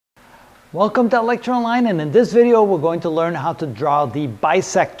Welcome to Lecture Online, and in this video we're going to learn how to draw the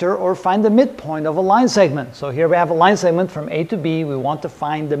bisector or find the midpoint of a line segment. So here we have a line segment from A to B. We want to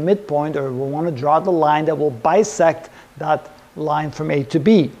find the midpoint, or we want to draw the line that will bisect that line from A to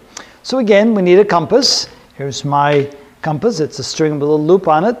B. So again, we need a compass. Here's my compass. It's a string with a little loop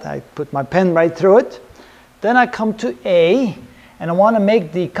on it. I put my pen right through it. Then I come to A, and I want to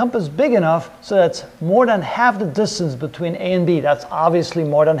make the compass big enough so that's more than half the distance between A and B. That's obviously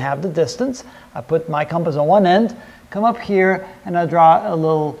more than half the distance. I put my compass on one end, come up here, and I draw a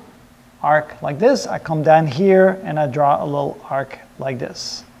little arc like this. I come down here, and I draw a little arc like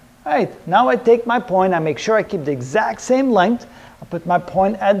this. All right, now I take my point. I make sure I keep the exact same length. I put my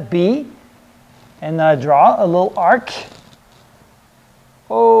point at B, and I draw a little arc.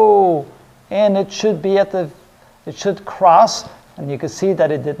 Oh, and it should be at the, it should cross. And you can see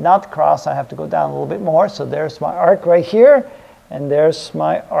that it did not cross. I have to go down a little bit more. So there's my arc right here, and there's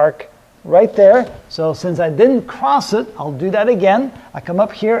my arc right there. So since I didn't cross it, I'll do that again. I come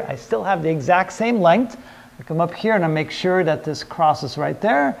up here. I still have the exact same length. I come up here and I make sure that this crosses right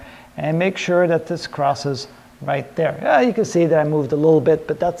there, and make sure that this crosses right there. Yeah, you can see that I moved a little bit,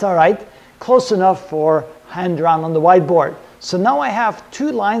 but that's all right. Close enough for hand drawn on the whiteboard. So now I have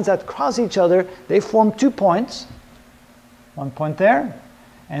two lines that cross each other. They form 2 points. One point there,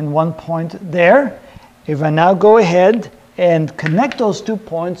 and one point there. If I now go ahead and connect those 2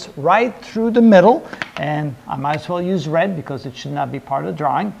 points right through the middle, and I might as well use red because it should not be part of the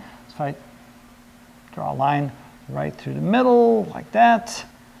drawing. So if I draw a line right through the middle, like that,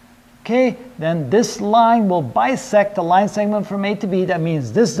 okay, then this line will bisect the line segment from A to B. That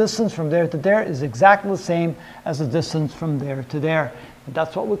means this distance from there to there is exactly the same as the distance from there to there. And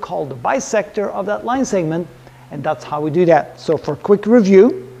that's what we call the bisector of that line segment. And that's how we do that. So for quick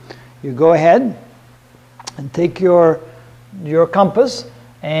review, you go ahead and take your compass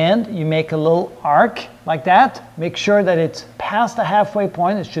and you make a little arc like that. Make sure that it's past the halfway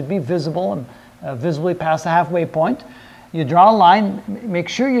point. It should be visible and visibly past the halfway point. You draw a line. Make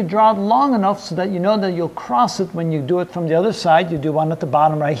sure you draw it long enough so that you know that you'll cross it when you do it from the other side. You do one at the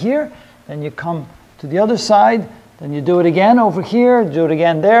bottom right here. Then you come to the other side. Then you do it again over here, do it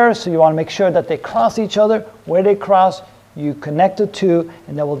again there. So you want to make sure that they cross each other. Where they cross, you connect the two,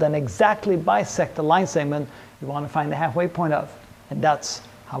 and that will then exactly bisect the line segment you want to find the halfway point of. And that's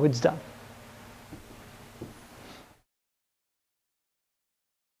how it's done.